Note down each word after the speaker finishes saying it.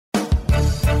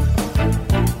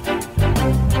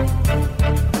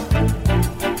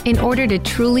In order to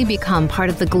truly become part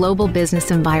of the global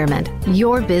business environment,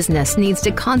 your business needs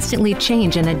to constantly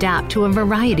change and adapt to a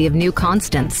variety of new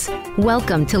constants.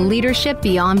 Welcome to Leadership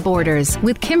Beyond Borders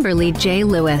with Kimberly J.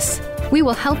 Lewis. We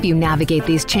will help you navigate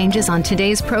these changes on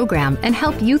today's program and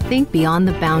help you think beyond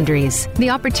the boundaries. The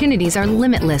opportunities are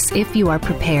limitless if you are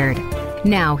prepared.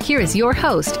 Now, here is your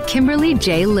host, Kimberly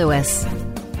J. Lewis.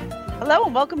 Hello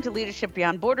and welcome to Leadership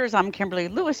Beyond Borders. I'm Kimberly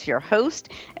Lewis, your host,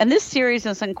 and this series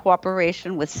is in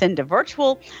cooperation with Cinda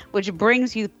Virtual, which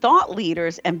brings you thought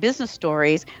leaders and business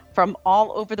stories from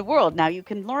all over the world. Now, you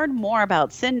can learn more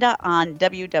about Cinda on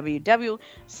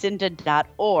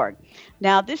www.cinda.org.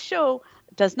 Now, this show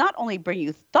does not only bring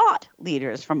you thought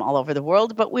leaders from all over the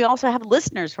world, but we also have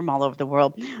listeners from all over the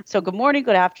world. So good morning,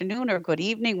 good afternoon, or good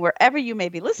evening, wherever you may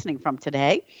be listening from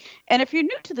today. And if you're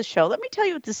new to the show, let me tell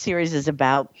you what this series is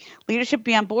about. Leadership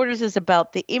Beyond Borders is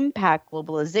about the impact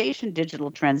globalization,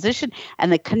 digital transition,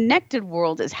 and the connected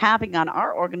world is having on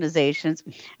our organizations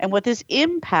and what this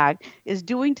impact is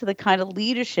doing to the kind of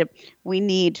leadership we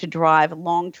need to drive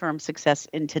long-term success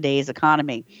in today's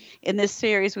economy. In this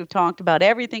series, we've talked about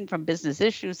everything from business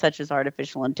issues such as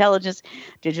artificial intelligence,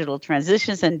 digital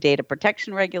transitions, and data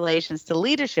protection regulations to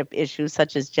leadership issues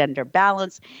such as gender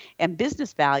balance and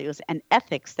business values and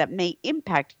ethics that may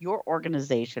impact your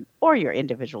organization or your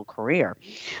individual career.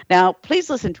 Now, please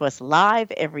listen to us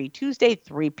live every Tuesday,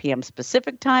 3 p.m.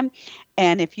 Pacific time.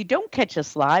 And if you don't catch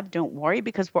us live, don't worry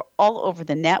because we're all over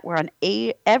the net. We're on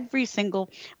every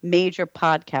single major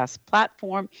podcast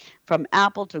platform, from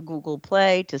Apple to Google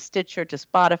Play to Stitcher to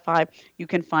Spotify. You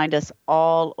can find us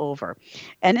all over.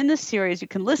 And in this series, you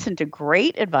can listen to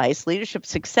great advice, leadership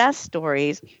success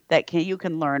stories that you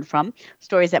can learn from,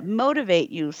 stories that motivate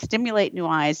you, stimulate new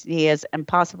ideas, and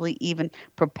possibly even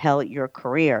propel your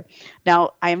career.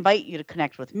 Now, I invite you to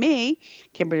connect with me,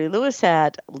 Kimberly Lewis,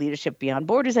 at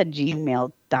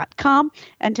leadershipbeyondborders@gmail.com,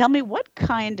 and tell me what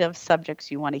kind of subjects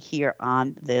you want to hear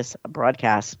on this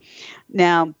broadcast.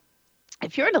 Now,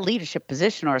 if you're in a leadership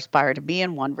position or aspire to be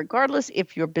in one, regardless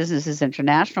if your business is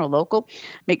international or local,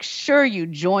 make sure you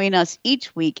join us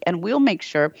each week and we'll make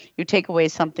sure you take away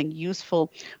something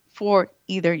useful for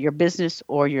either your business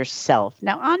or yourself.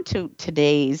 Now, on to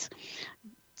today's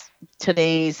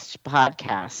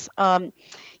podcast.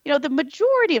 The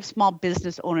majority of small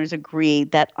business owners agree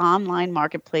that online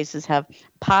marketplaces have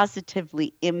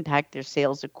positively impacted their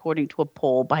sales, according to a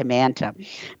poll by Manta.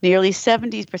 Nearly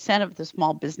 70% of the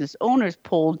small business owners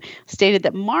polled stated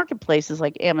that marketplaces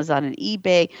like Amazon and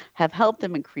eBay have helped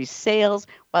them increase sales,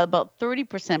 while about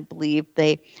 30% believe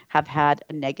they have had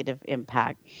a negative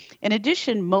impact. In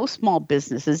addition, most small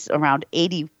businesses, around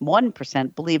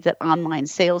 81%, believe that online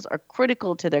sales are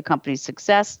critical to their company's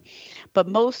success, but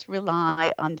most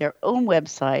rely on their own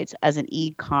websites as an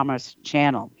e-commerce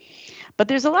channel. But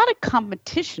there's a lot of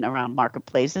competition around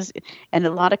marketplaces and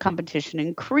a lot of competition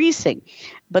increasing.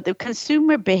 But the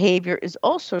consumer behavior is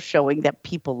also showing that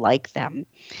people like them.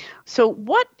 So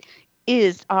what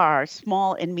is our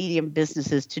small and medium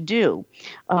businesses to do?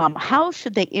 How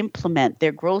should they implement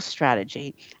their growth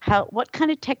strategy? What kind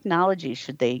of technology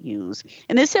should they use?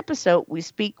 In this episode, we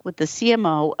speak with the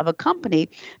CMO of a company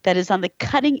that is on the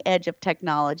cutting edge of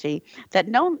technology that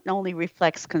not only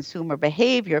reflects consumer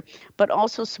behavior, but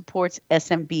also supports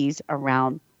SMBs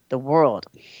around the world.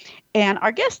 And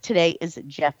our guest today is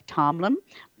Jeff Tomlin,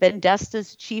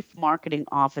 Vendesta's Chief Marketing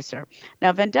Officer.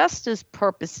 Now, Vendesta's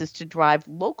purpose is to drive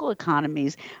local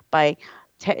economies by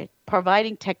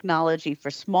providing technology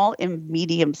for small and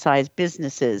medium-sized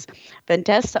businesses.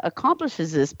 Vendesta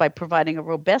accomplishes this by providing a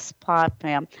robust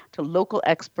platform to local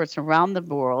experts around the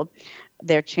world,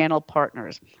 their channel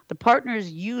partners. The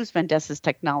partners use Vendesta's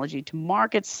technology to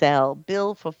market, sell,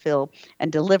 build, fulfill,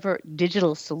 and deliver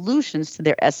digital solutions to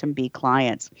their SMB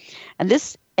clients. And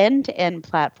this end-to-end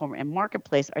platform and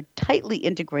marketplace are tightly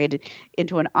integrated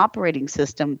into an operating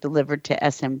system delivered to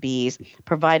SMBs,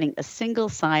 providing a single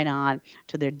sign-on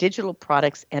to their digital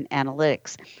products and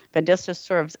analytics. Vendesta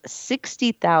serves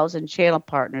 60,000 channel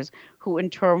partners who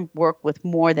in turn work with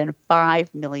more than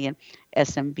 5 million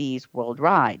SMBs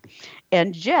worldwide.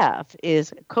 And Jeff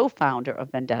is co-founder of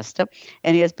Vendesta,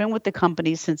 and he has been with the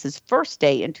company since his first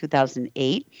day in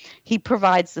 2008. He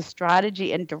provides the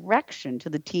strategy and direction to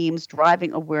the teams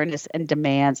driving awareness and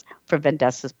demands for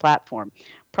Vendesta's platform.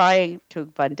 Prior to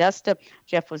Vendesta,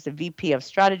 Jeff was the VP of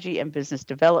Strategy and Business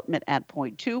Development at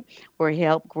Point2, where he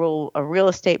helped grow a real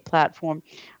estate platform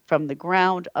from the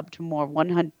ground up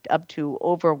to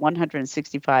over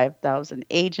 165,000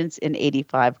 agents in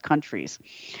 85 countries.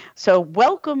 So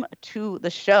welcome to the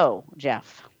show,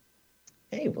 Jeff.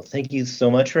 Hey, well, thank you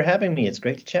so much for having me. It's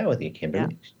great to chat with you,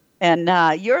 Kimberly.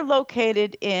 And you're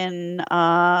located in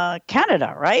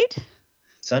Canada, right?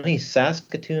 Sunny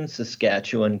Saskatoon,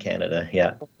 Saskatchewan, Canada.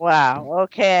 Yeah. Wow.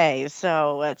 Okay.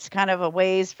 So it's kind of a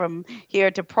ways from here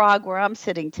to Prague, where I'm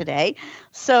sitting today.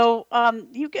 So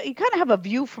you kind of have a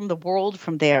view from the world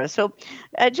from there. So,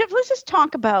 Jeff, let's just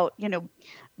talk about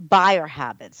buyer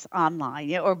habits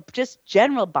online, or just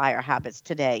general buyer habits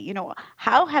today.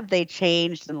 How have they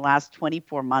changed in the last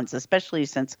 24 months, especially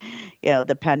since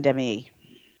the pandemic?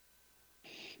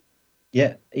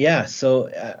 Yeah. So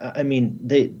I mean,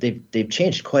 they've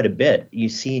changed quite a bit. You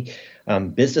see,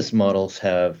 business models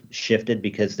have shifted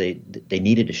because they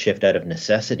needed to shift out of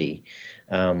necessity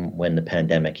when the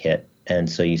pandemic hit, and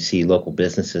so you see local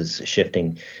businesses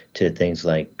shifting to things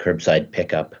like curbside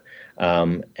pickup,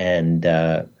 and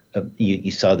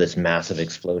you saw this massive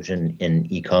explosion in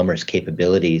e-commerce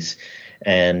capabilities,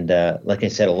 and like I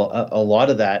said, a lot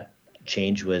of that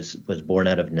change was born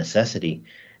out of necessity.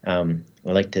 I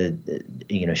like to,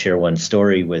 share one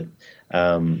story with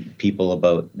people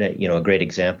about, a great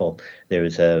example. There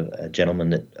was a gentleman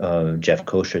that Jeff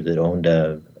Kosher that owned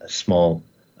a small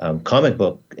comic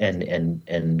book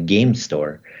and game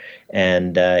store,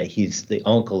 and he's the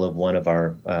uncle of one of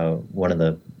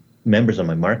the members on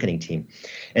my marketing team,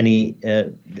 and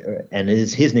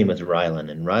his name was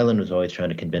Rylan, and Rylan was always trying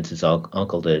to convince his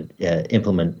uncle to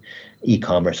implement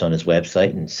e-commerce on his website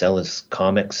and sell his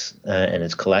comics and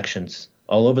his collections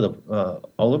all over the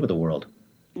world.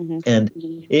 Mm-hmm. And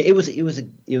it was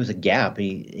a gap.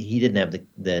 He didn't have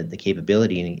the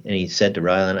capability, and he said to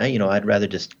Rylan, I'd rather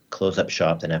just close up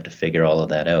shop than have to figure all of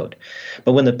that out.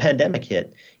 But when the pandemic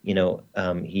hit,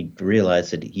 he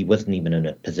realized that he wasn't even in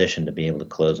a position to be able to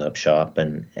close up shop,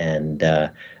 and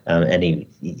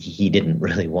he didn't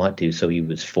really want to, so he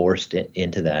was forced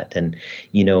into that. And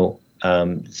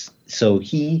so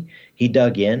he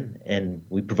dug in, and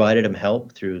we provided him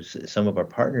help through some of our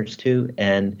partners too.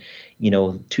 And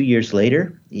 2 years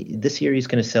later, this year he's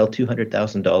going to sell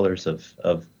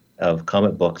 $200,000 of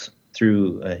comic books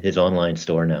through his online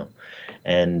store now.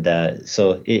 And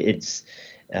so it's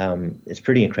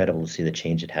pretty incredible to see the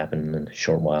change that happened in a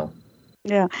short while.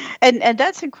 Yeah, and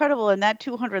that's incredible. And that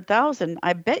 200,000,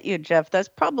 I bet you, Jeff, that's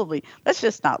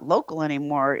just not local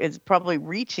anymore. It's probably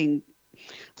reaching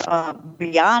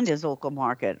beyond his local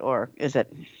market, or is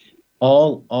it?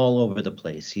 All over the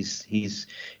place. He's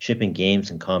shipping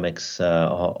games and comics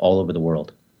all over the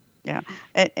world. Yeah,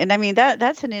 and I mean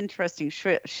that's an interesting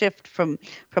shift from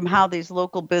how these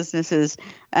local businesses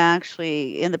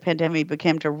actually in the pandemic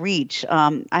became to reach.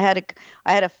 I had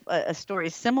a story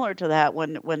similar to that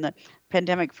when the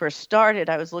pandemic first started.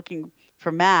 I was looking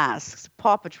for masks,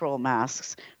 Paw Patrol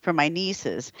masks for my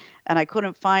nieces, and I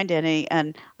couldn't find any.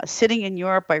 And sitting in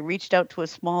Europe, I reached out to a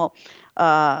small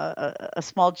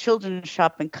children's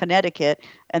shop in Connecticut,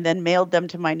 and then mailed them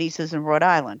to my nieces in Rhode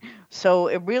Island. So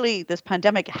this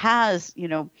pandemic has,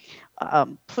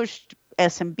 pushed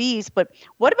SMBs, but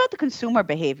what about the consumer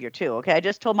behavior too? Okay, I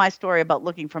just told my story about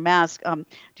looking for masks.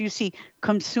 Do you see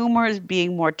consumers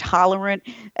being more tolerant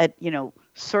at,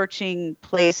 searching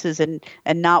places and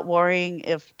not worrying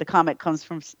if the comic comes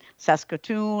from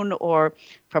Saskatoon or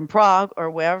from Prague or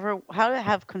wherever? How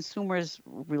have consumers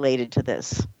related to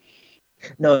this?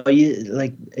 No,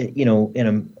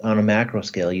 on a macro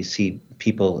scale, you see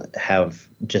people have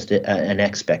just an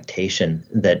expectation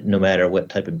that no matter what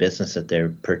type of business that they're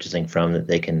purchasing from, that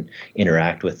they can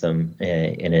interact with them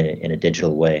in a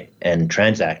digital way and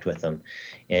transact with them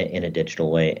in a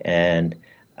digital way. And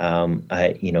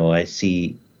I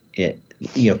see it.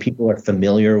 People are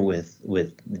familiar with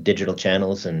digital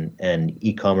channels and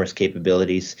e-commerce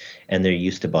capabilities, and they're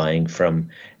used to buying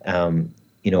from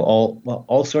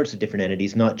all sorts of different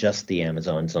entities, not just the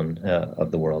Amazons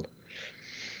of the world.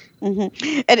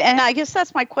 Mm-hmm. And I guess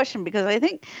that's my question, because I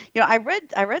think I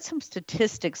read some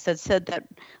statistics that said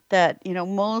that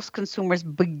most consumers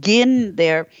begin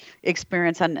their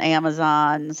experience on the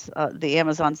Amazons of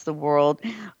the world,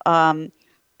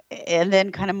 and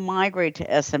then kind of migrate to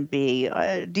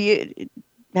SMB.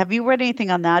 Have you read anything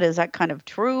on that? Is that kind of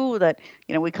true, that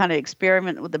we kind of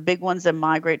experiment with the big ones and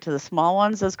migrate to the small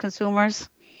ones as consumers?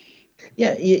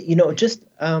 Yeah, just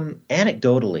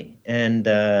anecdotally, and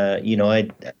I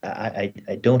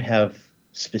don't have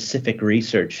specific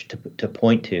research to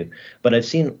point to, but I've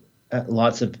seen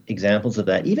lots of examples of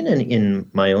that, even in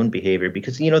my own behavior.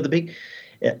 Because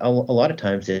a lot of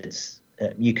times it's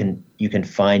you can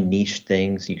find niche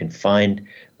things, you can find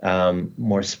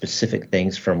more specific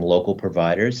things from local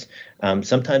providers.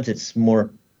 Sometimes it's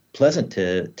more pleasant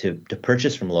to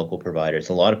purchase from local providers.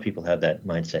 A lot of people have that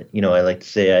mindset. I like to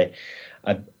say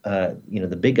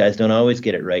the big guys don't always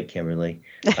get it right, Kimberly.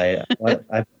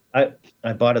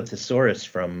 I bought a thesaurus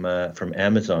from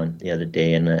Amazon the other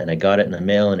day, and I got it in the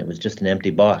mail, and it was just an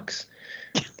empty box.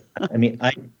 I mean,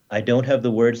 I don't have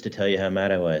the words to tell you how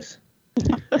mad I was.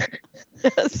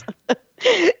 Yes.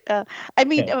 I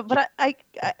mean, but I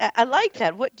like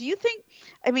that. What do you think?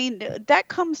 I mean, that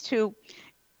comes to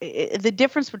the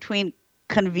difference between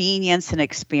convenience and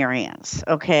experience.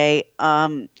 Okay,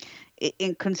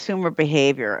 in consumer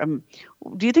behavior.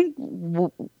 Do you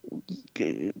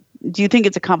think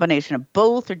it's a combination of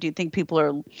both, or do you think people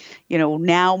are,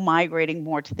 now migrating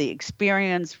more to the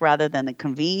experience rather than the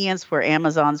convenience, where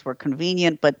Amazons were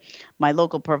convenient, but my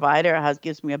local provider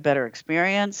gives me a better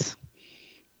experience?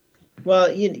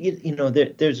 Well,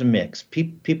 there's a mix.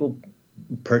 People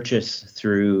purchase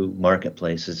through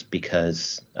marketplaces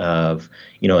because of,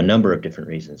 a number of different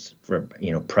reasons. For,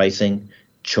 pricing,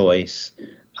 choice,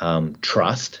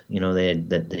 trust.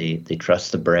 They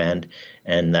trust the brand,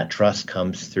 and that trust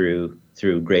comes through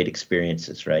great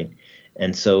experiences, right?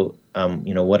 And so,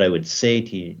 what I would say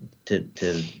to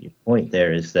your point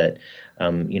there is that,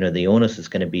 the onus is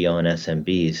going to be on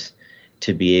SMBs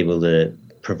to be able to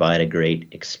provide a great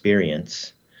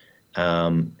experience,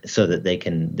 so that they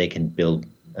can build,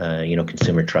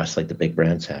 consumer trust like the big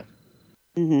brands have.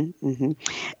 Mm-hmm, mm-hmm.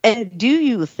 And do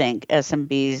you think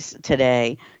SMBs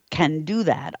today can do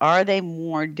that? Are they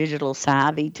more digital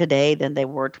savvy today than they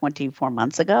were 24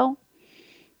 months ago?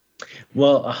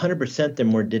 Well, 100% they're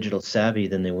more digital savvy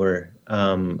than they were,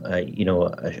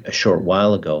 a short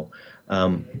while ago.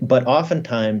 But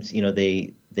oftentimes,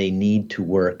 they need to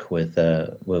work with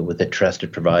a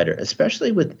trusted provider,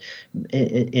 especially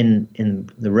in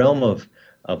the realm of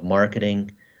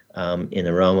marketing, in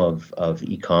the realm of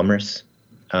e-commerce.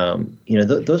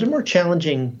 Those are more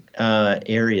challenging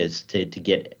areas to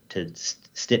get to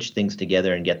stitch things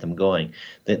together and get them going.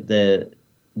 The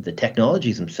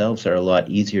technologies themselves are a lot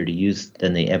easier to use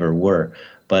than they ever were,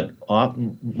 but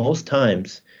most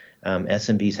times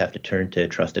SMBs have to turn to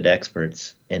trusted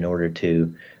experts in order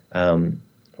to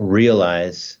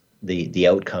realize the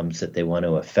outcomes that they want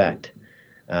to affect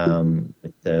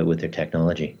with their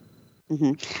technology.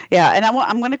 Mm-hmm. Yeah, and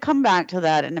I'm going to come back to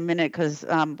that in a minute, because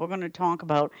we're going to talk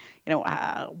about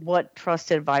what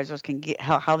trusted advisors can get,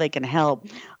 how they can help.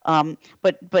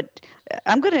 But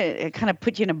I'm going to kind of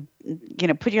put you on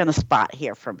the spot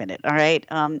here for a minute. All right.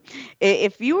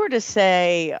 If you were to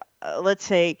say, let's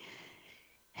say,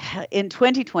 in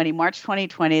 2020, March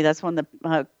 2020, that's when the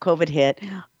COVID hit.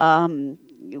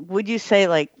 Would you say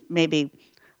like maybe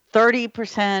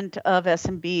 30% of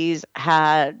SMBs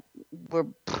were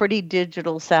pretty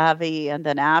digital savvy, and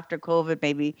then after COVID,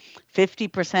 maybe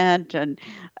 50%?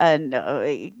 And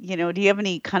do you have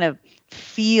any kind of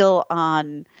feel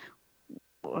on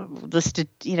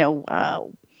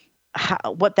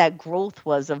what that growth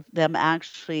was of them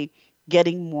actually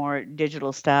getting more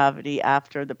digital savvy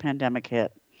after the pandemic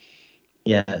hit?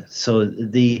 Yeah. So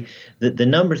the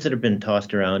numbers that have been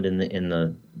tossed around in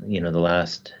the the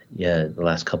last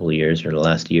couple of years, or the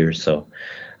last year or so,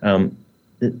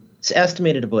 it's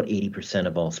estimated about 80%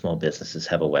 of all small businesses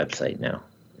have a website now.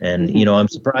 And I'm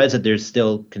surprised that there's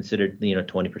still considered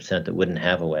 20% that wouldn't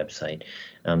have a website.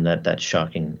 That's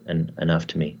shocking enough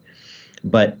to me.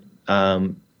 But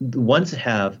the ones that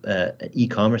have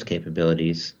e-commerce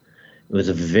capabilities, it was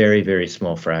a very, very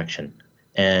small fraction,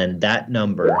 and that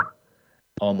number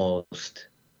almost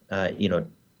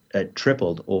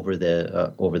tripled over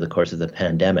the course of the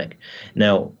pandemic.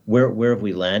 Now, where have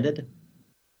we landed?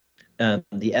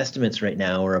 The estimates right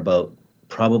now are about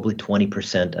probably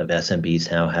 20% of SMBs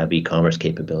now have e-commerce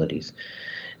capabilities,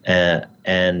 and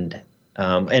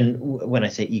when I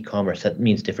say e-commerce, that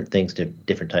means different things to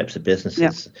different types of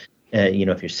businesses. Yeah.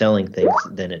 If you're selling things,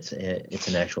 then it's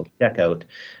an actual checkout.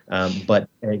 But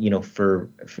for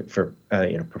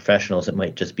professionals, it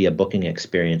might just be a booking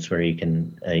experience where you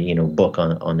can book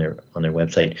on their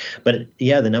website. But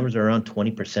yeah, the numbers are around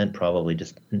 20% probably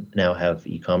just now have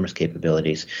e-commerce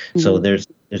capabilities. Mm-hmm. So there's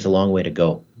a long way to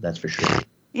go. That's for sure.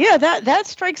 Yeah, that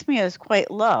strikes me as quite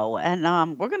low,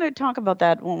 and we're going to talk about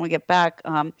that when we get back.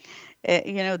 That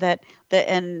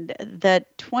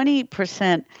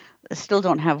 20% still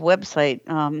don't have website.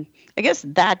 I guess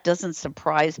that doesn't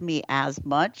surprise me as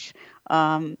much,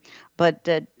 but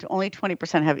only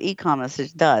 20% have e-commerce.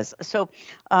 It does. So,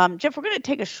 Jeff, we're going to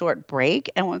take a short break,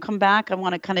 and when we come back, I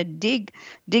want to kind of dig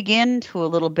into a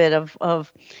little bit of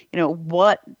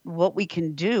what we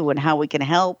can do and how we can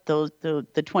help the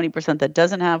 20% that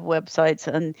doesn't have websites,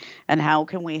 and how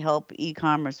can we help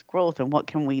e-commerce growth, and what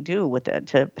can we do with it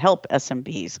to help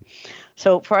SMBs.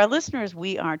 So for our listeners,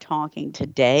 we are talking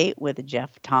today with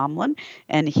Jeff Tomlin,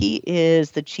 and he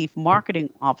is the Chief Marketing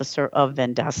Officer of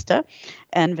Vendasta,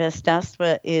 and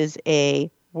Vendasta is a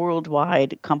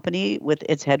worldwide company with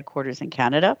its headquarters in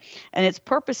Canada, and its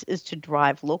purpose is to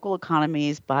drive local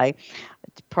economies by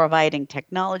providing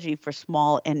technology for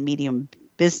small and medium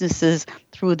businesses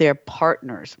through their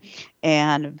partners.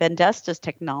 And Vendasta's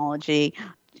technology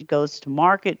goes to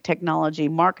marketing technology,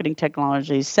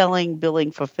 selling,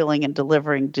 billing, fulfilling, and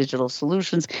delivering digital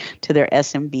solutions to their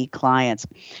SMB clients.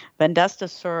 Vendasta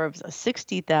serves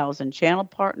 60,000 channel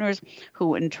partners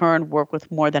who in turn work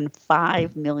with more than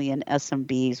 5 million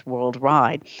SMBs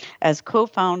worldwide. As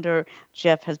co-founder,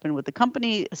 Jeff has been with the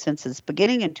company since its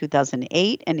beginning in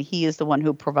 2008, and he is the one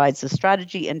who provides the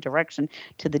strategy and direction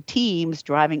to the teams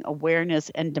driving awareness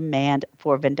and demand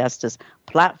for Vendasta's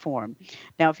platform.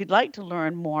 Now, if you'd like to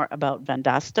learn more about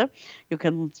Vendasta, you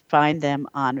can find them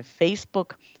on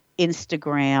Facebook,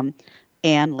 Instagram,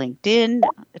 and LinkedIn,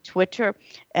 Twitter,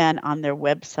 and on their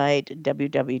website,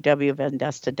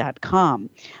 www.vendasta.com.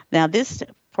 Now, this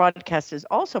podcast is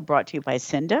also brought to you by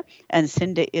Cinda, and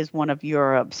Cinda is one of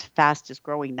Europe's fastest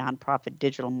growing nonprofit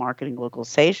digital marketing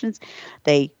organizations.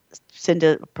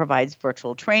 Cinda provides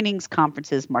virtual trainings,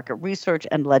 conferences, market research,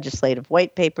 and legislative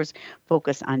white papers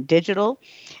focused on digital.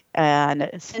 And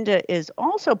Cinda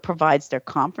also provides their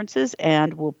conferences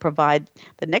and will provide,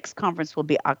 the next conference will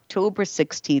be October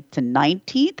 16th to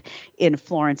 19th in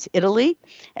Florence, Italy.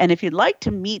 And if you'd like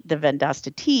to meet the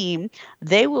Vendasta team,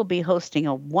 they will be hosting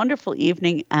a wonderful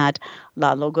evening at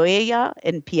La Loggia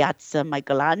in Piazza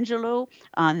Michelangelo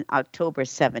on October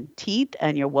 17th.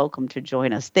 And you're welcome to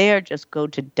join us there. Just go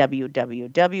to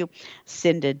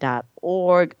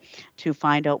www.cinda.org to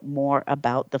find out more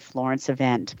about the Florence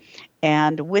event.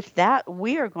 And with that,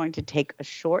 we are going to take a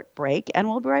short break, and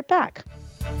we'll be right back.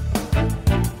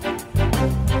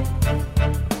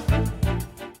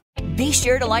 Be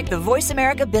sure to like the Voice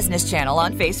America Business channel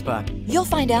on Facebook. You'll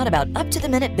find out about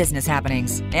up-to-the-minute business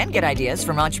happenings and get ideas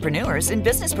from entrepreneurs and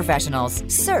business professionals.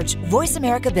 Search Voice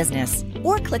America Business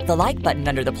or click the like button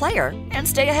under the player and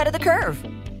stay ahead of the curve.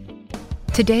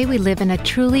 Today, we live in a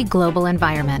truly global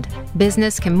environment.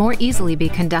 Business can more easily be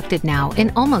conducted now in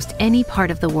almost any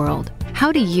part of the world.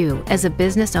 How do you, as a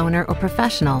business owner or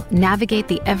professional, navigate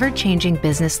the ever-changing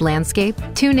business landscape?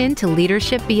 Tune in to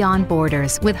Leadership Beyond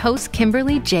Borders with host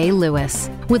Kimberly J. Lewis.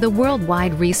 With a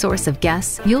worldwide resource of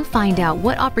guests, you'll find out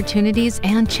what opportunities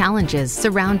and challenges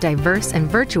surround diverse and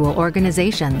virtual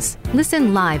organizations.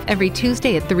 Listen live every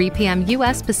Tuesday at 3 p.m.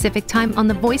 U.S. Pacific Time on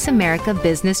the Voice America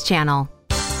Business Channel.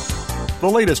 The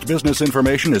latest business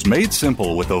information is made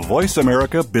simple with the Voice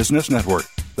America Business Network.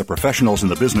 The professionals in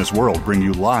the business world bring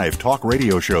you live talk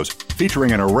radio shows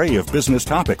featuring an array of business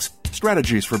topics,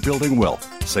 strategies for building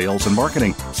wealth, sales and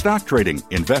marketing, stock trading,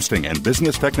 investing, and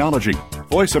business technology.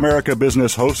 Voice America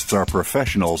Business hosts are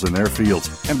professionals in their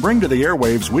fields and bring to the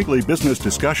airwaves weekly business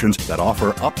discussions that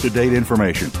offer up-to-date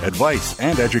information, advice,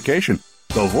 and education.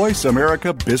 The Voice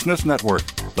America Business Network,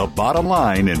 the bottom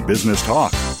line in business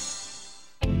talk.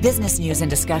 Business news and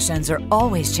discussions are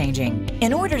always changing.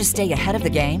 In order to stay ahead of the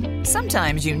game,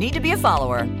 sometimes you need to be a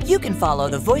follower. You can follow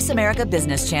the Voice America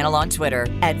Business channel on Twitter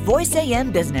at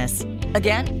VoiceAM Business.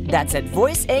 Again, that's at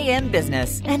VoiceAM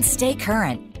Business, and stay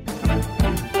current.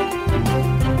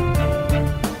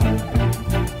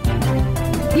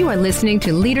 You are listening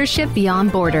to Leadership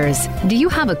Beyond Borders. Do you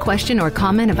have a question or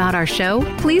comment about our show?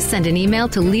 Please send an email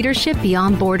to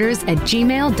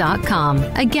leadershipbeyondborders@gmail.com.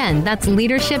 Again, that's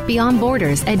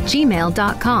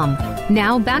leadershipbeyondborders@gmail.com.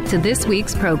 Now back to this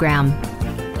week's program.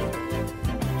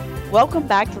 Welcome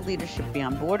back to Leadership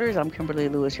Beyond Borders. I'm Kimberly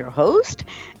Lewis, your host,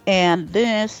 and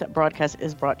this broadcast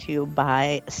is brought to you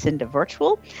by Cinda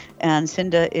Virtual. And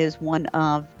Cinda is one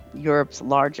of Europe's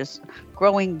largest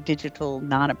growing digital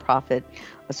nonprofit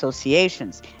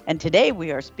associations. And today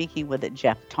we are speaking with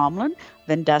Jeff Tomlin,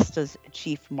 Vendasta's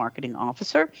Chief Marketing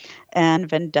Officer. And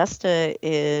Vendasta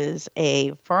is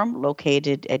a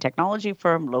technology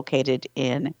firm located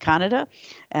in Canada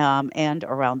and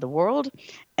around the world.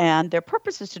 And their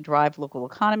purpose is to drive local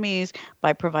economies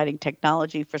by providing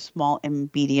technology for small and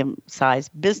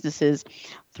medium-sized businesses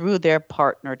through their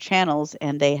partner channels.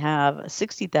 And they have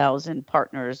 60,000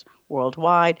 partners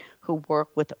worldwide who work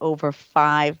with over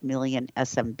 5 million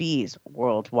SMBs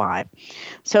worldwide.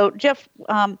 So, Jeff,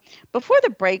 before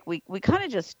the break, we kind of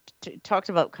just talked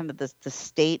about kind of the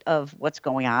state of what's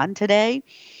going on today.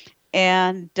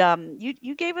 And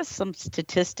you gave us some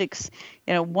statistics.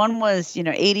 One was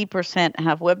 80%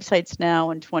 have websites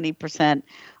now and 20%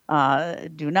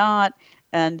 do not.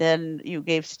 And then you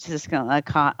gave statistics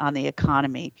on the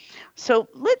economy. So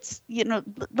let's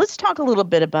talk a little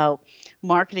bit about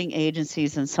marketing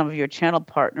agencies and some of your channel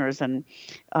partners. And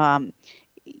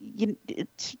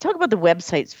to talk about the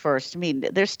websites first. I mean,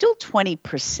 they're still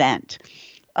 20%.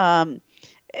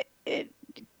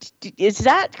 Is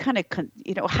that kind of,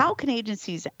 how can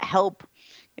agencies help,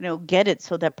 get it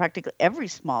so that practically every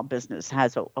small business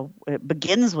has it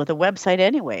begins with a website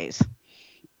anyways?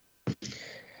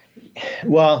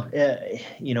 Well,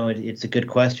 it's a good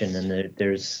question, and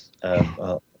there's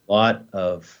a lot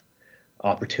of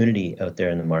opportunity out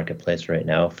there in the marketplace right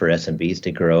now for SMBs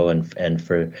to grow, and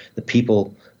for the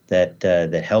people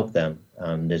that help them.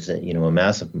 There's a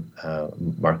massive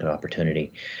market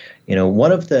opportunity.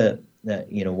 One of the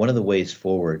ways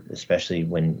forward, especially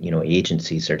when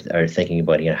agencies are thinking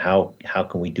about how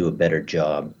can we do a better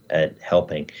job at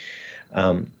helping,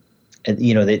 and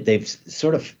they've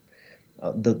sort of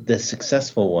the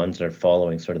successful ones are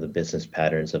following sort of the business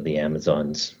patterns of the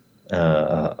Amazons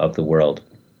of the world,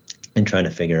 and trying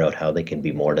to figure out how they can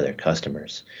be more to their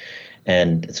customers.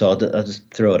 And so I'll just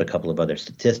throw out a couple of other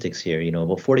statistics here.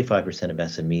 About 45% of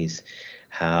SMEs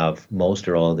have most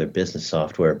or all of their business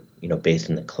software, based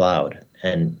in the cloud.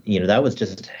 And, that was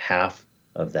just half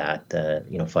of that,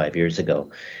 5 years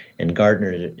ago. And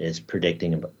Gartner is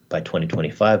predicting by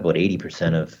 2025, about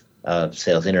 80% of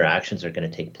sales interactions are going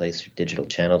to take place through digital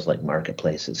channels like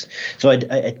marketplaces. So I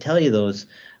tell you those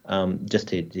just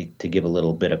to give a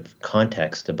little bit of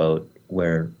context about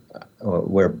where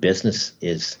business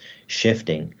is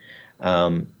shifting.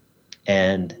 And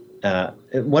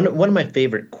one of my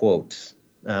favorite quotes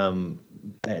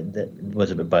that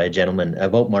was by a gentleman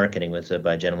about marketing was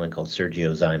by a gentleman called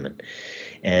Sergio Zyman,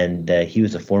 and he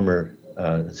was a former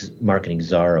marketing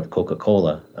czar of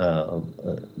Coca-Cola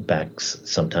back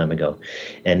some time ago.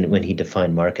 And when he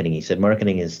defined marketing, he said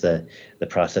marketing is the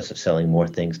process of selling more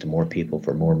things to more people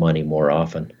for more money more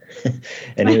often.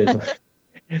 And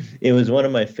it was one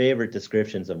of my favorite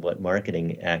descriptions of what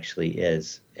marketing actually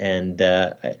is. And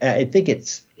I think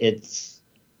it's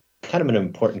kind of an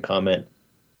important comment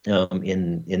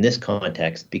in this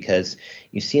context, because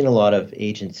you've seen a lot of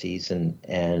agencies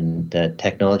and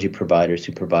technology providers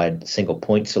who provide single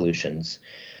point solutions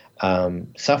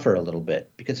suffer a little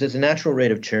bit, because there's a natural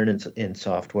rate of churn in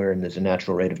software, and there's a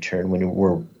natural rate of churn when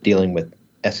we're dealing with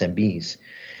SMBs.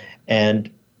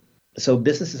 And so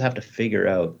businesses have to figure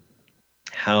out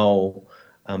how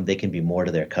they can be more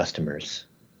to their customers,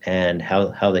 and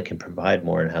how they can provide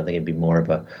more, and how they can be more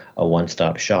of a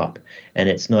one-stop shop. And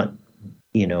it's not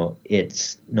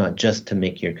just to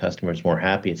make your customers more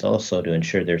happy. It's also to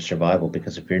ensure their survival,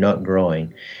 because if you're not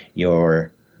growing,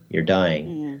 you're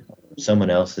dying. Yeah. Someone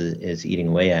else is eating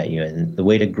away at you. And the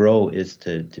way to grow is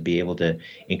to be able to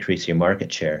increase your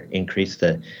market share, increase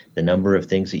the number of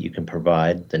things that you can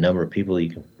provide, the number of people you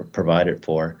can provide it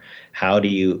for. How do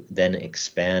you then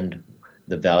expand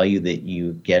the value that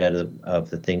you get out of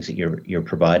the things that you're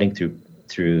providing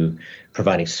through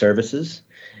providing services?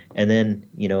 And then,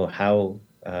 how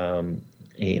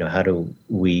do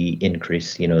we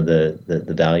increase, the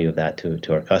value of that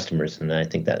to our customers? And I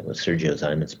think that was Sergio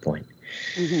Zyman's point.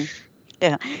 Mm-hmm.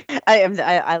 Yeah,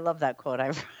 I love that quote.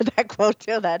 I've read that quote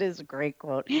too. That is a great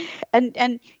quote.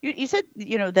 And you said,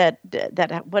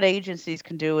 that what agencies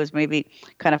can do is maybe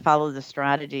kind of follow the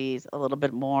strategies a little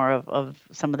bit more of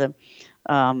some of the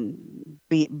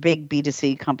big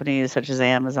B2C companies such as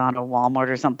Amazon or Walmart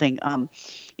or something.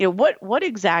 What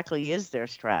exactly is their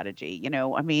strategy?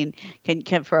 I mean,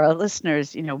 can for our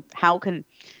listeners,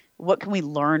 what can we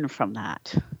learn from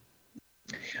that?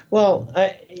 Well,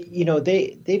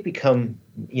 they've become,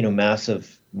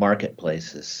 massive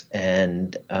marketplaces,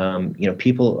 and,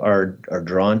 people are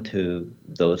drawn to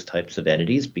those types of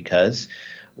entities because,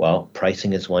 well,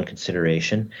 pricing is one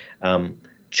consideration.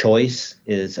 Choice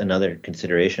is another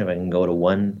consideration. If I can go to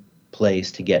one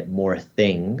place to get more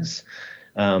things,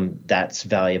 that's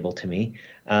valuable to me.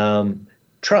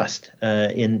 Trust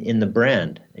in the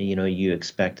brand. You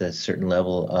expect a certain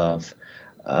level of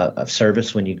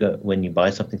service when you buy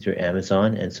something through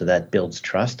Amazon, and so that builds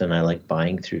trust. And I like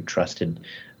buying through trusted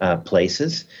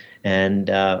places. And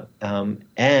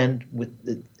with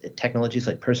the technologies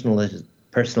like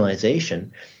personalization,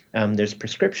 there's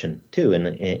prescription too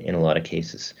in a lot of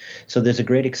cases. So there's a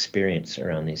great experience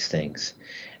around these things,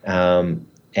 and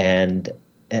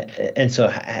so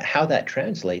how that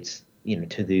translates,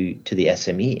 to the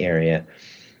SME area,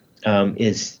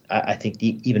 is I think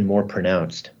even more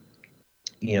pronounced.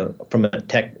 From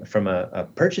a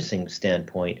purchasing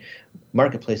standpoint,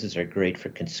 marketplaces are great for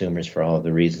consumers for all of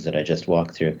the reasons that I just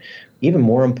walked through. Even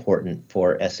more important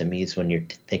for SMEs when you're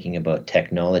thinking about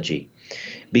technology,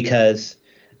 because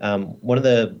one of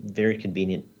the very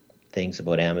convenient things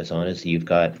about Amazon is you've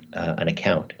got an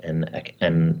account, and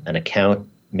an account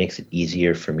makes it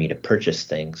easier for me to purchase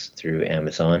things through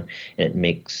Amazon. And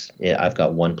I've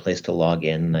got one place to log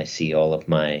in and I see all of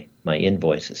my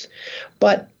invoices.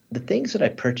 But the things that I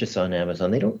purchase on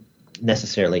Amazon, they don't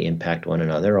necessarily impact one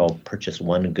another. I'll purchase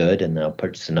one good and I'll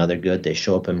purchase another good. They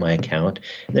show up in my account.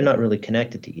 And they're not really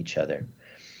connected to each other.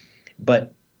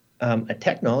 But a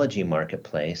technology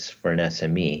marketplace for an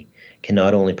SME can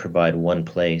not only provide one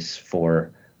place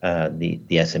for the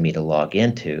SME to log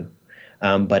into,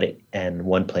 and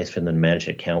one place for them to manage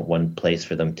an account, one place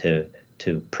for them to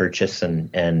purchase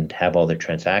and have all their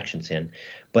transactions in.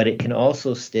 But it can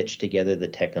also stitch together the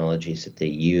technologies that they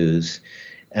use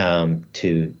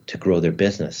to grow their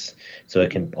business. So it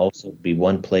can also be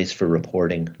one place for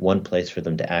reporting, one place for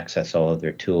them to access all of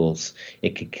their tools.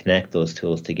 It can connect those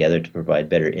tools together to provide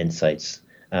better insights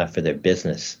for their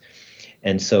business.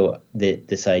 And so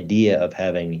this idea of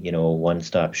having, a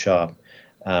one-stop shop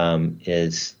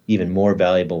is even more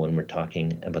valuable when we're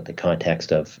talking about the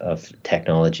context of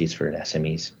technologies for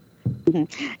SMEs.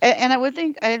 Mm-hmm. And I would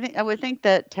think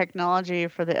that technology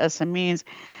for the SMEs,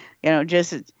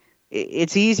 just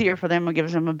it's easier for them. It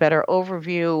gives them a better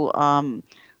overview,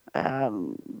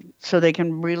 so they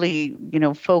can really,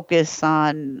 focus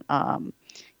on,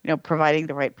 providing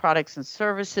the right products and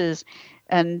services,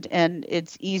 and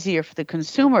it's easier for the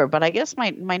consumer. But I guess my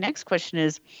next question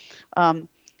is,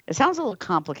 it sounds a little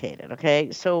complicated.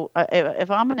 Okay, so if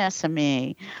I'm an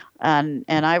SME and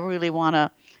I really want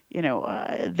to,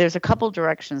 there's a couple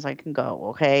directions I can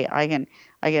go. Okay, I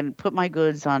can put my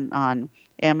goods on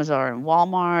Amazon and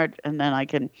Walmart, and then I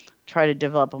can try to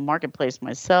develop a marketplace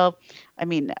myself. I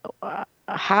mean,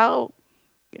 how?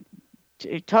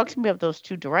 Talk to me about those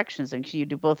two directions, and can you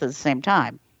do both at the same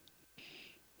time?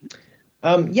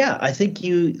 Yeah, I think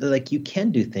you can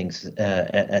do things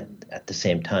at the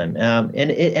same time,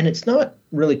 and it's not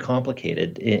really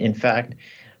complicated. In fact,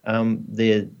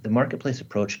 the marketplace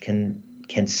approach can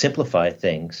simplify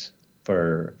things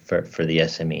for the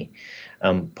SME.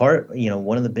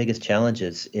 One of the biggest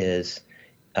challenges is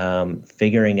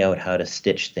figuring out how to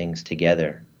stitch things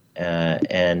together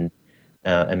and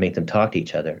make them talk to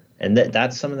each other, and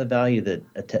that's some of the value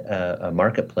that a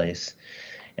marketplace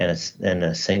and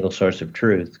a single source of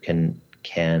truth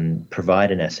can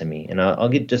provide an SME. And I'll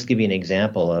just give you an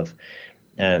example of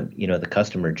the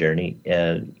customer journey.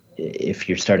 If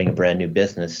you're starting a brand new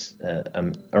business,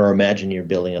 or imagine you're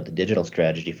building up the digital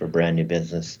strategy for a brand new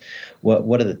business,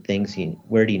 what are the things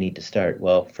where do you need to start?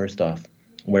 Well, first off,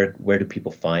 where do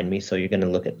people find me? So you're going to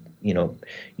look at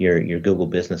your Google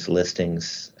business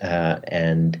listings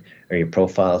or your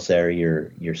profiles there.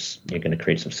 You're going to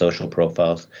create some social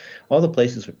profiles, all the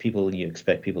places where you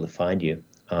expect people to find you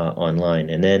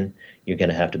online, and then you're going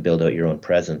to have to build out your own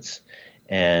presence,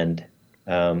 and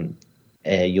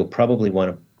you'll probably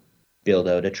want to build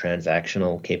out a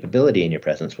transactional capability in your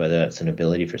presence, whether that's an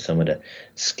ability for someone to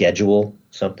schedule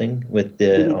something with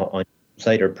on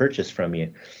site or purchase from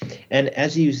you. And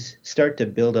as you start to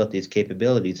build out these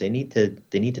capabilities, they need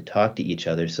to talk to each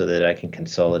other so that I can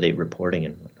consolidate reporting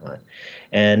and whatnot.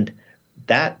 And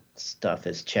that stuff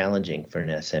is challenging for an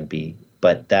SMB,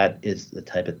 but that is the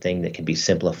type of thing that can be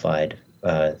simplified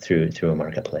through a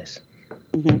marketplace.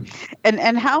 Mm-hmm.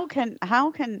 And how can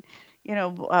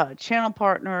channel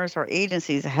partners or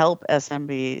agencies help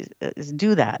SMBs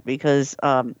do that? Because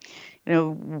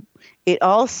it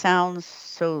all sounds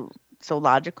so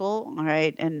logical,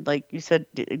 right? And like you said,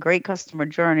 great customer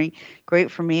journey,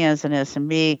 great for me as an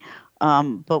SMB.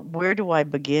 But where do I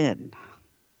begin?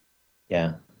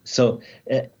 Yeah. So,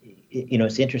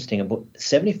 it's interesting. About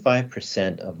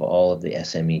 75% of all of the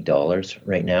SME dollars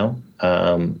right now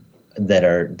that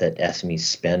SMEs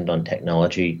spend on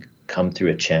technology come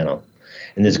through a channel.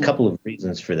 And there's a couple of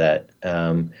reasons for that.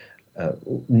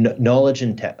 Knowledge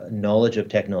of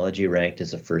technology ranked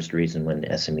as the first reason when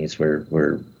SMEs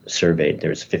were surveyed.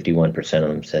 There's 51% of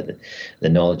them said that the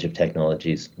knowledge of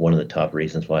technology is one of the top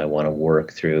reasons why I want to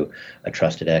work through a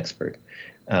trusted expert.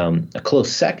 A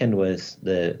close second was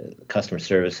the customer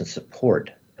service and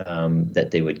support that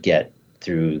they would get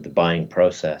through the buying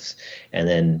process and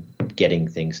then getting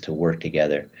things to work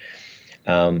together.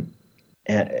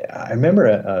 And I remember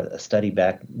a study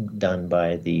done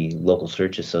by the Local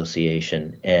Search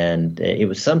Association, and it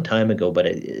was some time ago, but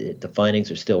the findings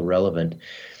are still relevant.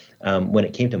 When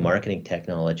it came to marketing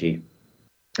technology,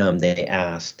 they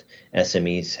asked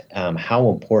SMEs how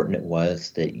important it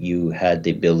was that you had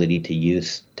the ability to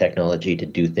use technology to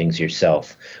do things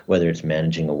yourself, whether it's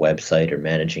managing a website or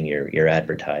managing your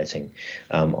advertising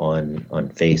on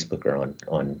Facebook or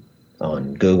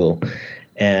on Google.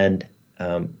 And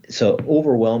so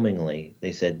overwhelmingly,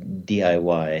 they said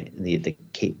DIY,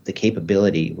 the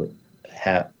capability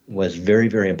was very,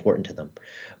 very important to them.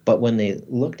 But when they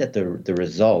looked at the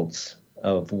results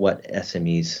of what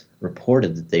SMEs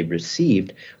reported that they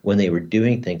received when they were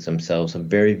doing things themselves, a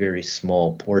very, very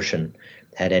small portion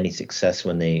had any success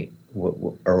when they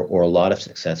or a lot of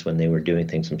success when they were doing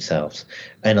things themselves.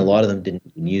 And a lot of them didn't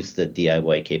use the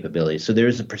DIY capabilities. So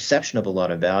there's a perception of a lot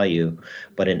of value,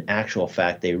 but in actual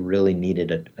fact, they really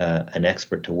needed an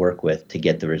expert to work with to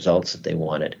get the results that they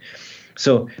wanted.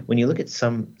 So when you look at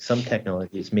some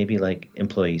technologies, maybe like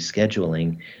employee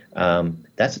scheduling,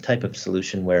 that's a type of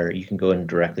solution where you can go in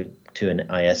directly to an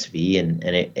ISV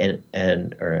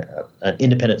or an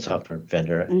independent software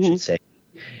vendor, I should say,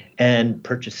 and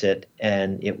purchase it,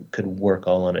 and it could work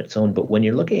all on its own. But when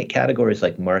you're looking at categories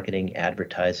like marketing,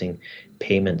 advertising,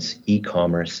 payments,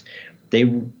 e-commerce, they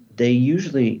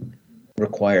usually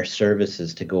require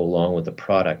services to go along with the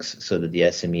products so that the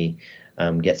SME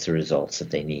gets the results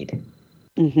that they need.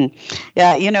 Mm-hmm.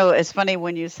 Yeah, it's funny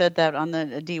when you said that on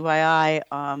the DIY,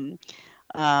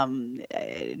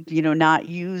 not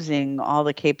using all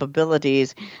the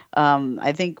capabilities.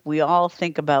 I think we all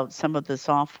think about some of the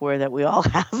software that we all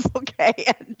have, okay,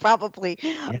 and probably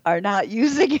are not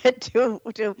using it to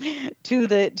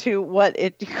what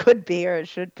it could be or it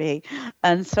should be.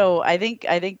 And so I think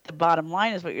the bottom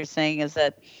line is what you're saying is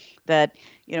that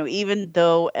even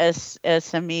though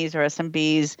SMEs or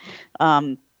SMBs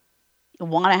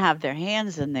want to have their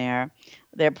hands in there,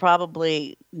 they're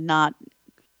probably not.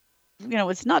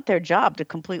 It's not their job to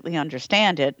completely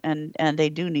understand it, and they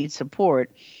do need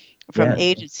support from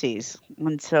agencies.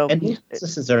 And so, and these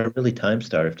businesses are really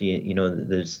time-starved.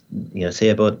 There's, say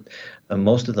about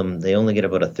most of them, they only get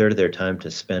about a third of their time to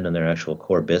spend on their actual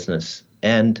core business.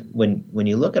 And when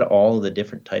you look at all the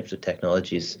different types of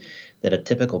technologies that a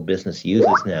typical business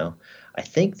uses now, I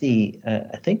think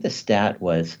the stat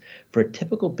was for a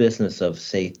typical business of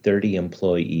say 30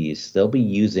 employees, they'll be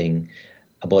using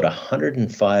about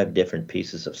 105 different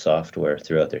pieces of software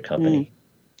throughout their company.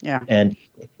 Yeah. And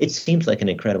it seems like an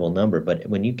incredible number, but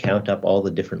when you count up all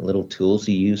the different little tools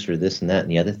you use for this and that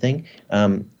and the other thing,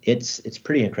 it's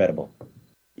pretty incredible.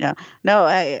 Yeah. No,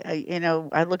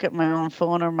 I look at my own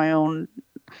phone or my own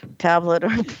tablet or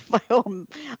my own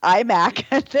iMac,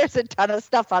 and there's a ton of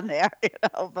stuff on there,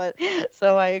 but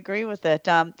so I agree with it.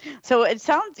 So it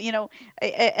sounds,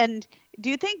 and do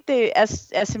you think the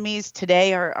SMEs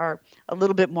today are a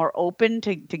little bit more open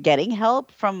to getting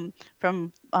help from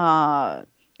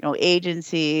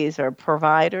agencies or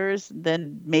providers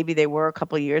than maybe they were a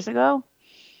couple of years ago?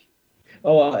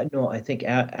 Oh, no, I think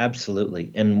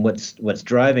absolutely. And what's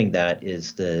driving that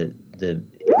is the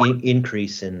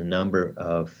increase in the number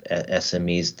of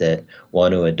SMEs that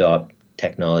want to adopt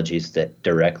technologies that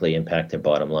directly impact their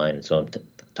bottom line. So I'm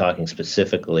talking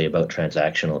specifically about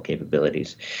transactional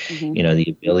capabilities,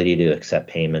 the ability to accept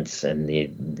payments and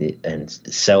and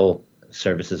sell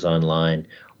services online,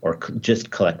 or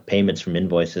just collect payments from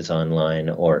invoices online,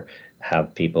 or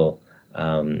have people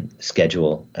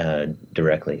schedule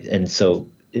directly. And so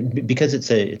because it's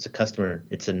a customer,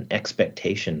 it's an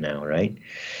expectation now, right?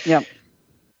 Yeah.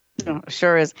 No,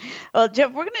 sure is. Well,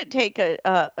 Jeff, we're going to take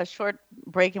a short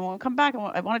break, and when we come back,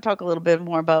 I want to talk a little bit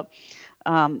more about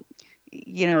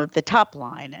the top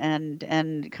line and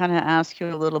kind of ask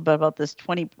you a little bit about this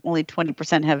only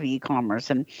 20% heavy e-commerce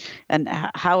and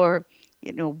how are,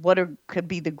 what could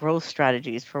be the growth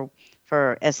strategies for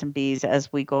SMBs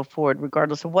as we go forward,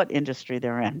 regardless of what industry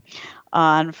they're in.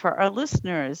 And for our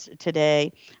listeners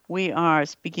today, we are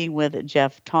speaking with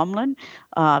Jeff Tomlin,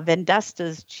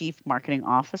 Vendesta's Chief Marketing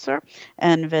Officer.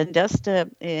 And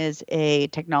Vendesta is a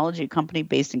technology company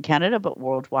based in Canada, but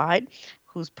worldwide,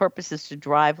 whose purpose is to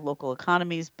drive local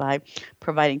economies by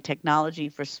providing technology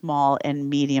for small and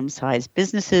medium-sized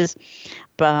businesses.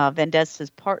 Vendesta's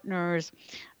partners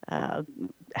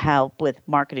help with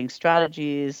marketing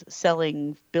strategies,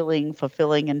 selling, billing,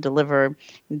 fulfilling, and deliver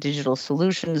digital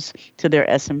solutions to their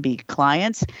SMB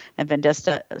clients. And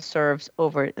Vendesta serves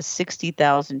over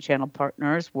 60,000 channel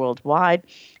partners worldwide,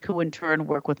 who in turn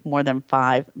work with more than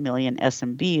 5 million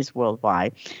SMBs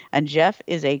worldwide. And Jeff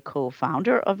is a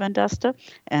co-founder of Vendesta,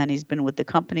 and he's been with the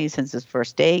company since his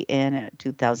first day in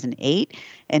 2008.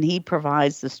 And he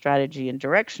provides the strategy and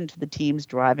direction to the teams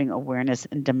driving awareness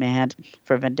and demand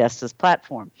for Vendesta's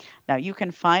platform. Now, you can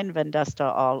find Vendesta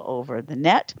all over the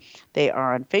net. They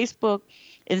are on Facebook,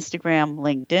 Instagram,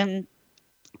 LinkedIn,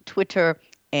 Twitter,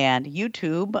 and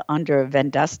YouTube under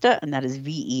Vendesta, and that is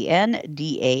Vendasta.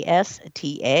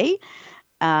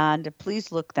 And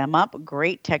please look them up.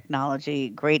 Great technology,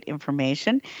 great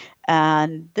information.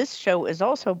 And this show is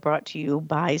also brought to you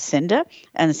by Cinda.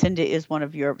 And Cinda is one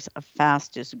of Europe's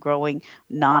fastest growing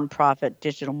nonprofit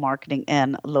digital marketing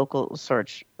and local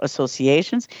search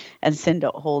associations. And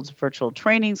Cinda holds virtual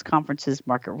trainings, conferences,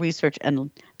 market research, and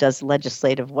does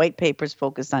legislative white papers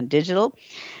focused on digital.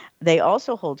 They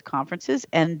also hold conferences,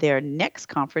 and their next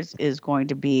conference is going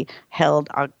to be held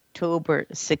October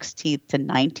 16th to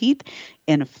 19th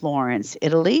in Florence,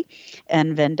 Italy.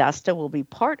 And Vendasta will be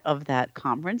part of that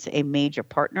conference, a major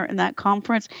partner in that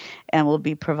conference, and will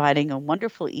be providing a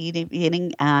wonderful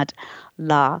evening at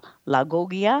La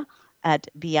Lagoggia at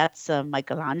Piazza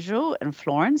Michelangelo in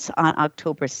Florence on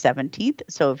October 17th.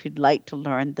 So if you'd like to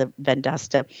learn the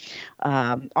Vendasta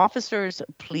officers,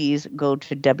 please go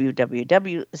to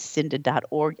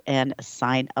www.cinda.org and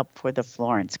sign up for the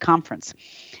Florence conference.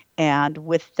 And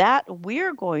with that,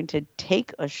 we're going to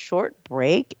take a short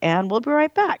break, and we'll be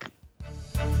right back.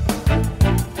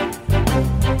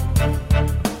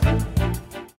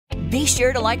 Be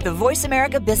sure to like the Voice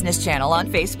America Business channel on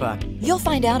Facebook. You'll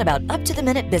find out about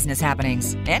up-to-the-minute business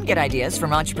happenings and get ideas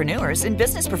from entrepreneurs and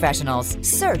business professionals.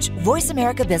 Search Voice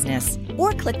America Business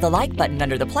or click the like button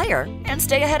under the player and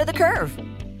stay ahead of the curve.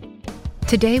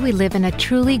 Today we live in a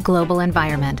truly global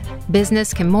environment.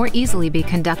 Business can more easily be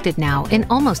conducted now in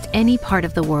almost any part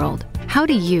of the world. How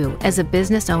do you, as a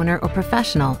business owner or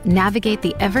professional, navigate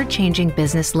the ever-changing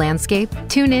business landscape?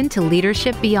 Tune in to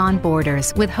Leadership Beyond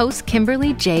Borders with host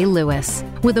Kimberly J. Lewis.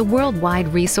 With a worldwide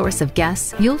resource of